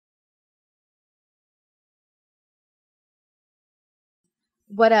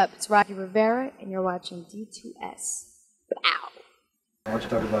What up? It's Rocky Rivera, and you're watching D2S. Ow. Why don't you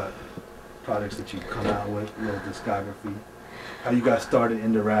talk about projects that you come out with, your discography, how you got started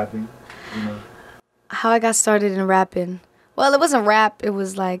into rapping, you know? How I got started in rapping? Well, it wasn't rap. It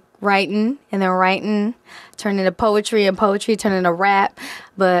was like writing, and then writing turned into poetry, and poetry turned into rap.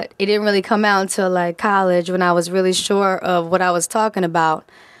 But it didn't really come out until like college when I was really sure of what I was talking about.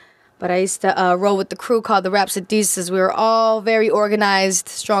 But I used to roll with the crew called the Rhapsodistas. We were all very organized,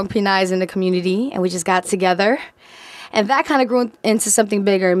 strong P9s in the community, and we just got together. And that kind of grew into something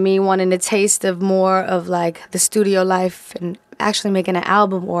bigger, me wanting a taste of more of like the studio life and actually making an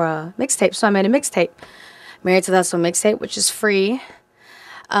album or a mixtape. So I made a mixtape, Married to the Hustle mixtape, which is free.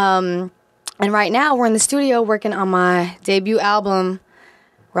 And right now we're in the studio working on my debut album,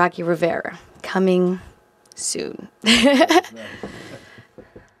 Rocky Rivera, coming soon.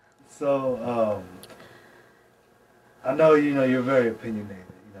 So, I know, you're very opinionated.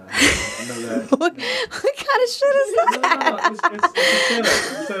 I know that. What kind of shit is that? No, it's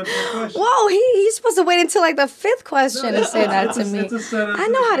a setup. Whoa, he's supposed to wait until like the fifth question to say that to me. It's a setup. I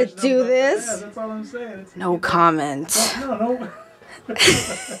know how to do this. Yeah, that's all I'm saying. No comment. No.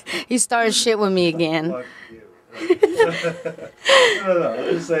 You started shit with me again. No. I'm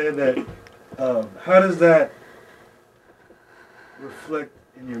just saying that. How does that reflect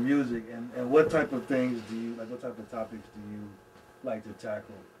in your music, and what type of things do you like? What type of topics do you like to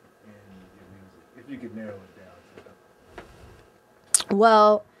tackle in your music? If you could narrow it down.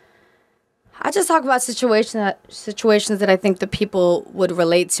 Well, I just talk about situations that I think the people would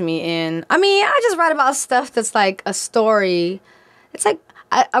relate to me in. I mean, I just write about stuff that's like a story. It's like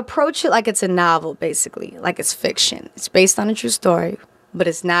I approach it like it's a novel, basically, like it's fiction. It's based on a true story, but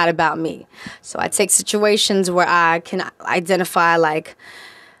it's not about me. So I take situations where I can identify like.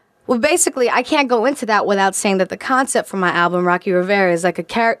 Well, basically, I can't go into that without saying that the concept for my album, Rocky Rivera, is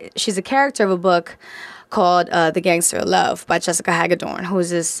like she's a character of a book called The Gangster of Love by Jessica Hagedorn,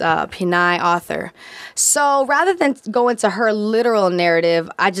 who's this P9 author. So rather than go into her literal narrative,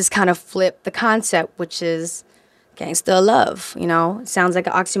 I just kind of flip the concept, which is gangster of love. You know, it sounds like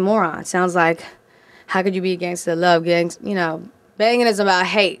an oxymoron. It sounds like, how could you be a gangster of love? Banging is about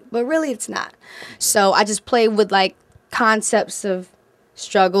hate, but really it's not. So I just play with like concepts of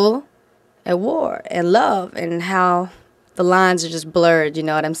struggle and war and love and how the lines are just blurred, you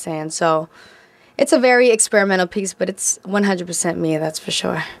know what I'm saying? So it's a very experimental piece, but it's 100% me, that's for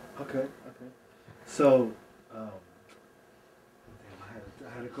sure. Okay. So, I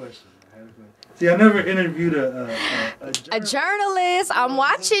had a question. See, I never interviewed a journalist. I'm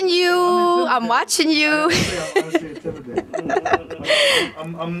watching you. I'm watching you.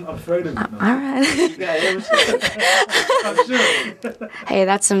 I'm afraid of it. All right. I'm sure. Hey,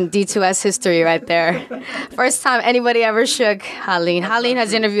 that's some D2S history right there. First time anybody ever shook Haleen. Haleen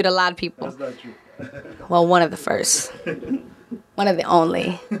has interviewed a lot of people. That's not true. Well, one of the first. One of the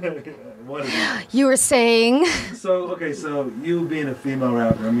only. You were saying? So you being a female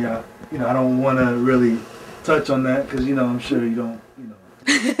rapper, I mean, I don't want to really touch on that because, I'm sure you don't,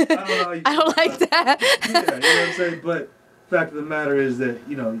 I don't know how you I don't like that. Yeah, you know what I'm saying? But the fact of the matter is that,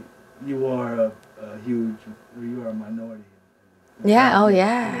 you are a minority. Yeah, oh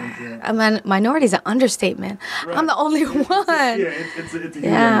yeah. I mean, minority is an understatement. Right. I'm the only one. It's a huge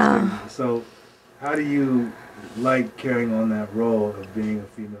understatement. So how do you like carrying on that role of being a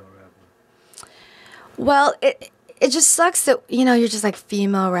female rapper? Well, it just sucks that, you're just like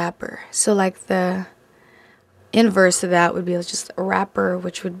female rapper. So like the inverse of that would be just a rapper,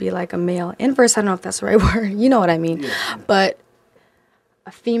 which would be like a male. Inverse, I don't know if that's the right word. You know what I mean. Yeah. But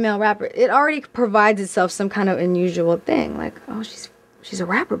a female rapper, it already provides itself some kind of unusual thing. Like, oh, she's a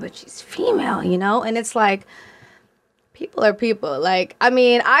rapper, but she's female, And it's like, people are people. Like, I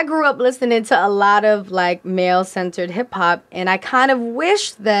mean, I grew up listening to a lot of like male-centered hip-hop, and I kind of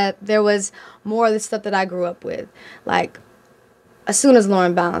wish that there was more of the stuff that I grew up with. Like, as soon as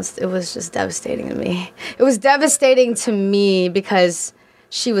Lauren bounced, it was just devastating to me. It was devastating to me because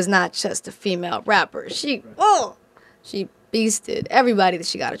she was not just a female rapper. She beasted everybody that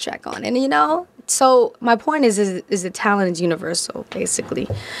she got a track on. And, so my point is the talent is universal, basically.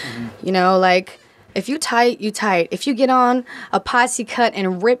 Mm-hmm. Like, if you tight, you tight. If you get on a posse cut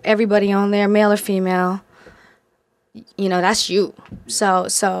and rip everybody on there, male or female, that's you. So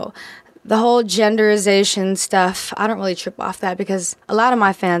the whole genderization stuff, I don't really trip off that because a lot of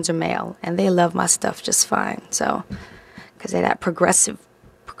my fans are male and they love my stuff just fine. So, because they're that progressive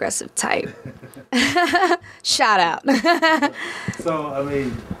aggressive type. Shout out. So, I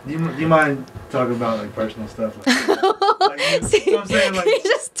mean, do you mind talking about like personal stuff? Like, See, you know what I'm saying? Like, he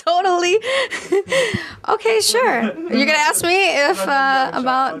just totally. Okay, sure. You're gonna ask me if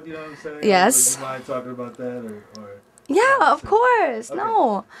about. You know what I'm saying? Yes. Like, do you mind talking about that or Yeah, of course. Okay.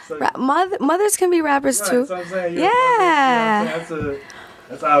 No, So, mothers can be rappers right, too. so I'm saying, Yeah.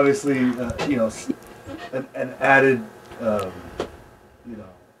 That's obviously you know, an added you know,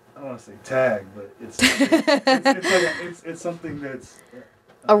 I don't want to say tag, but it's something that's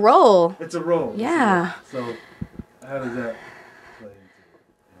A role. It's a role. Yeah. So how does that play into it?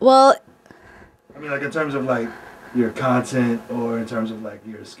 Well, I mean, like in terms of like your content or in terms of like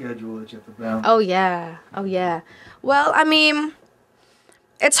your schedule that you have to balance. oh yeah. Well, I mean,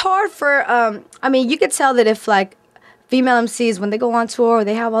 it's hard for I mean, you could tell that if like female MCs when they go on tour,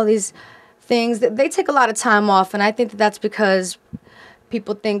 they have all these things that they take a lot of time off, and I think that that's because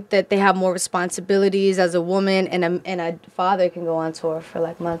people think that they have more responsibilities as a woman, and a father can go on tour for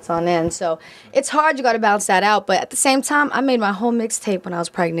like months on end. So it's hard. You got to balance that out. But at the same time, I made my whole mixtape when I was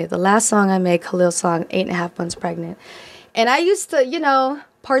pregnant. The last song I made, Khalil's song, 8.5 months pregnant, and I used to, you know,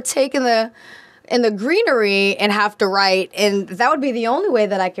 partake in the greenery and have to write, and that would be the only way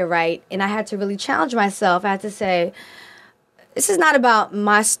that I could write. And I had to really challenge myself. I had to say, this is not about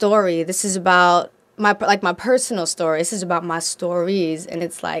my story. This is about my personal story. This is about my stories, and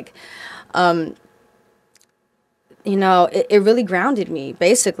it's like, you know, it really grounded me.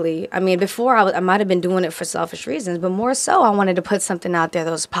 Basically, I mean, before I might have been doing it for selfish reasons, but more so, I wanted to put something out there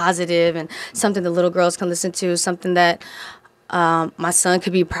that was positive and something that little girls can listen to, something that my son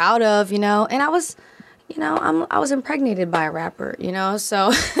could be proud of, you know. And I was, you know, I was impregnated by a rapper, you know,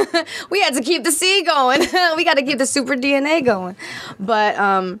 so we had to keep the seed going. We got to keep the super DNA going. But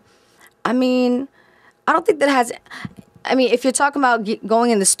I mean, I don't think that has. I mean, if you're talking about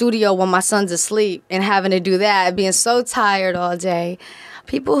going in the studio when my son's asleep and having to do that, being so tired all day,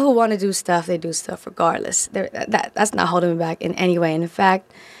 people who want to do stuff, they do stuff regardless. That's not holding me back in any way. And in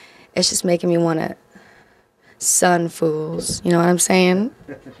fact, it's just making me want to sun fools. You know what I'm saying?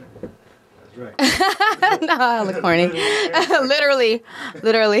 That's right. No, I look corny. Literally.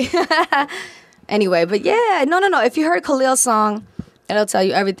 Anyway, but yeah, no. If you heard Khalil's song, it'll tell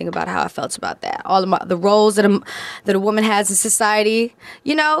you everything about how I felt about that. All of the roles that a woman has in society.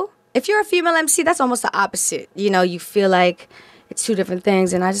 You know, if you're a female MC, that's almost the opposite. You know, you feel like it's two different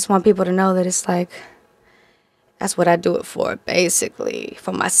things, and I just want people to know that it's like, that's what I do it for, basically.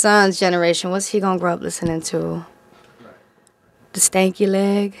 For my son's generation, what's he gonna grow up listening to? The stanky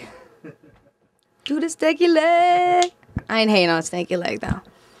leg. Do the stanky leg. I ain't hating on stanky leg though.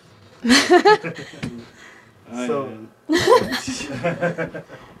 So.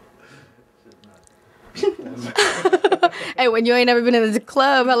 Hey, when you ain't never been in the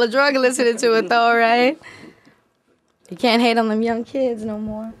club, hella drunk listening to it though, right? You can't hate on them young kids no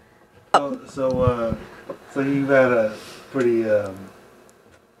more. So you've had a pretty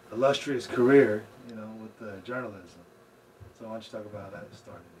illustrious career, you know, with journalism. So why don't you talk about how that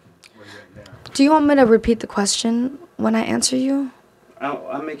started, where you're at now? Do you want me to repeat the question when I answer you?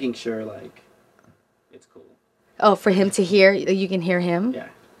 I'm making sure, like, it's cool. Oh, for him to hear? You can hear him? Yeah.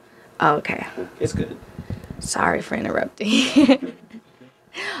 Oh, okay. It's good. Sorry for interrupting.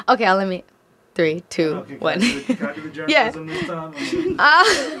 Okay, let me. 3, 2, 1. Can I do the journalism this time?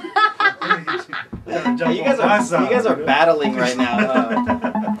 You guys are battling right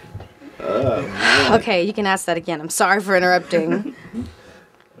now. Okay, you can ask that again. I'm sorry for interrupting. Okay.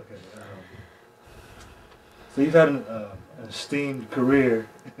 So you've had an esteemed career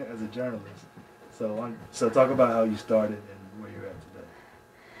as a journalist. So talk about how you started and where you're at today.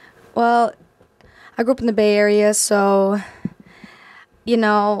 Well, I grew up in the Bay Area, so, you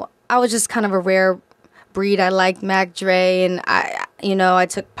know, I was just kind of a rare breed. I liked Mac Dre, and I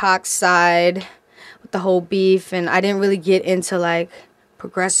took Pac's side with the whole beef, and I didn't really get into like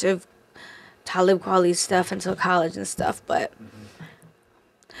progressive Talib Kweli stuff until college and stuff. But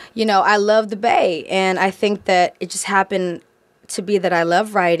you know, I love the Bay, and I think that it just happened to be that I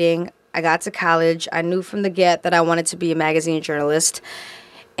love writing. I got to college. I knew from the get that I wanted to be a magazine journalist.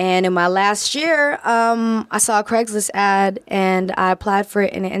 And in my last year, I saw a Craigslist ad, and I applied for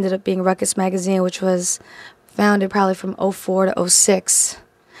it, and it ended up being Ruckus Magazine, which was founded probably from 04 to 06.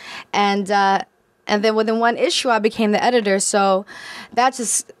 And then within one issue, I became the editor. So that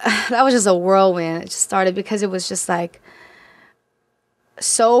was just a whirlwind. It just started because it was just like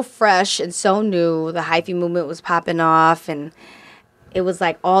so fresh and so new. The hyphy movement was popping off, and it was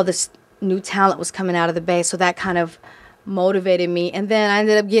like all this new talent was coming out of the Bay. So that kind of motivated me. And then I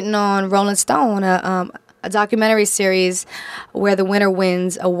ended up getting on Rolling Stone, a a documentary series where the winner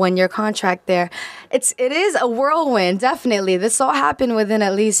wins a 1-year contract there. It is a whirlwind, definitely. This all happened within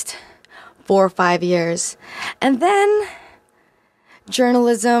at least 4 or 5 years. And then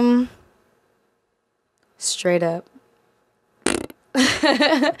journalism, straight up.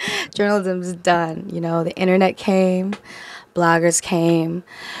 Journalism's done. You know, the internet came, bloggers came.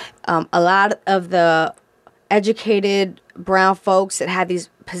 A lot of the educated brown folks that had these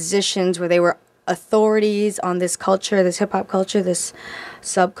positions where they were authorities on this culture, this hip hop culture, this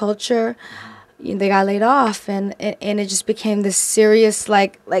subculture, they got laid off, and it just became this serious,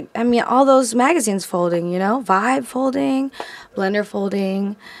 like I mean, all those magazines folding, you know, Vibe folding, Blender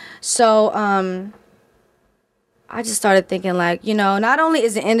folding. So I just started thinking, like, you know, not only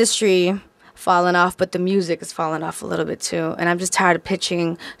is the industry falling off, but the music is falling off a little bit too. And I'm just tired of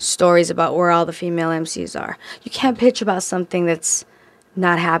pitching stories about where all the female MCs are. You can't pitch about something that's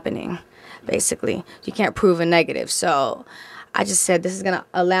not happening, basically. You can't prove a negative. So I just said, this is going to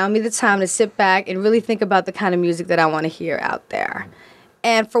allow me the time to sit back and really think about the kind of music that I want to hear out there.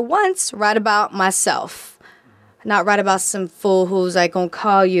 And for once, write about myself. Not write about some fool who's like going to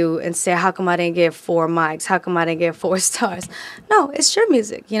call you and say, how come I didn't get 4 mics? How come I didn't get 4 stars? No, it's your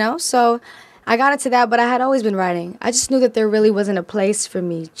music, you know? So I got into that, but I had always been writing. I just knew that there really wasn't a place for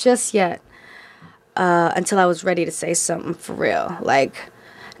me just yet until I was ready to say something for real. Like,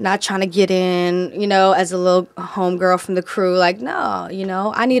 not trying to get in, you know, as a little homegirl from the crew. Like, no, you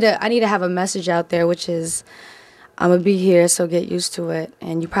know, I need to have a message out there, which is, I'm going to be here, so get used to it.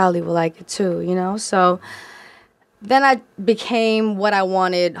 And you probably will like it too, you know? So then I became what I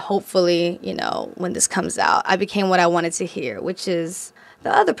wanted, hopefully, you know, when this comes out. I became what I wanted to hear, which is the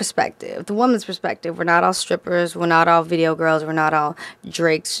other perspective, the woman's perspective. We're not all strippers. We're not all video girls. We're not all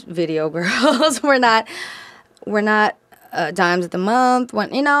Drake's video girls. We're not dimes of the month.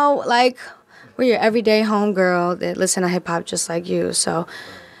 When, you know, like, we're your everyday homegirl that listen to hip-hop just like you. So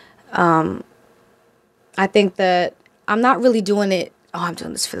I think that I'm not really doing it, oh, I'm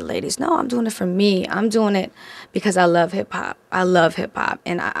doing this for the ladies. No, I'm doing it for me. I'm doing it because I love hip-hop. I love hip-hop,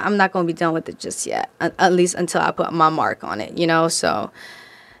 and I'm not going to be done with it just yet, at least until I put my mark on it, you know? So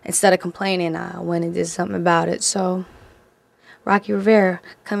instead of complaining, I went and did something about it. So Rocky Rivera,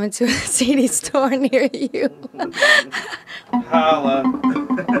 coming to a CD store near you. Holla.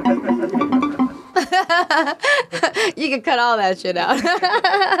 You can cut all that shit out.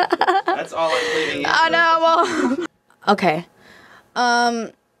 That's all I'm leaving. Oh, no, well. Okay.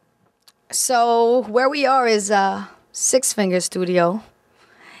 So where we are is Six Finger Studio,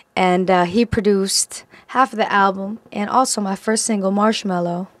 and he produced half of the album and also my first single,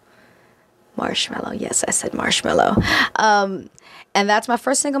 Marshmallow. Marshmallow, yes, I said Marshmallow. And that's my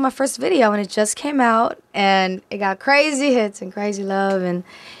first single, my first video, and it just came out, and it got crazy hits and crazy love, and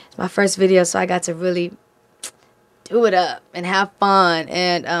it's my first video, so I got to really do it up and have fun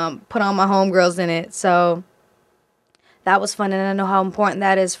and put all my homegirls in it. So that was fun, and I know how important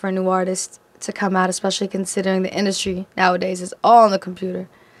that is for a new artist to come out, especially considering the industry nowadays is all on the computer.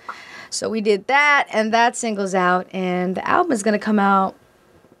 So we did that, and that single's out, and the album is going to come out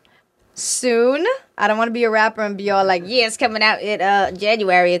soon. I don't want to be a rapper and be all like, yeah, it's coming out in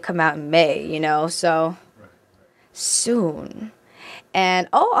January. It'll come out in May, you know, so soon. And,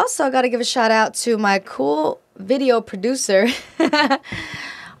 oh, also I got to give a shout out to my cool video producer,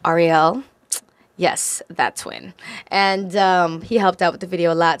 Ariel. Yes, that twin. And he helped out with the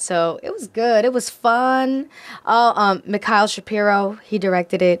video a lot, so it was good. It was fun. Oh, Mikhail Shapiro, he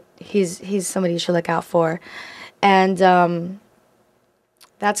directed it. He's somebody you should look out for. And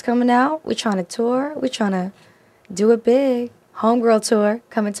that's coming out. We're trying to tour. We're trying to do it big. Homegirl tour,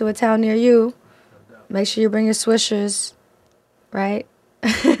 coming to a town near you. Make sure you bring your swishers, right?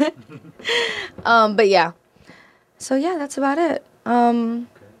 But yeah. So yeah, that's about it. And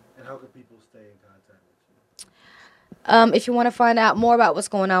how can people stay in contact with you? If you want to find out more about what's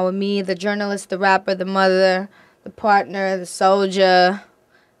going on with me, the journalist, the rapper, the mother, the partner, the soldier,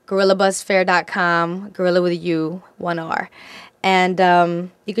 GorillaBuzzFair.com, Gorilla with a U, 1 R. And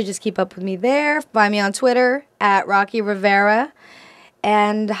you could just keep up with me there. Find me on Twitter at Rocky Rivera.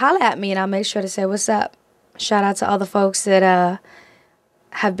 And holla at me, and I'll make sure to say what's up. Shout out to all the folks that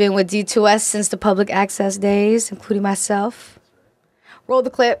have been with D2S since the public access days, including myself. Roll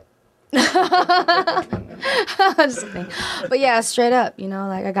the clip. Just kidding. But yeah, straight up, you know,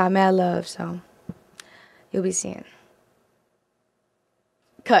 like I got mad love, so you'll be seeing.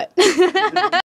 Cut.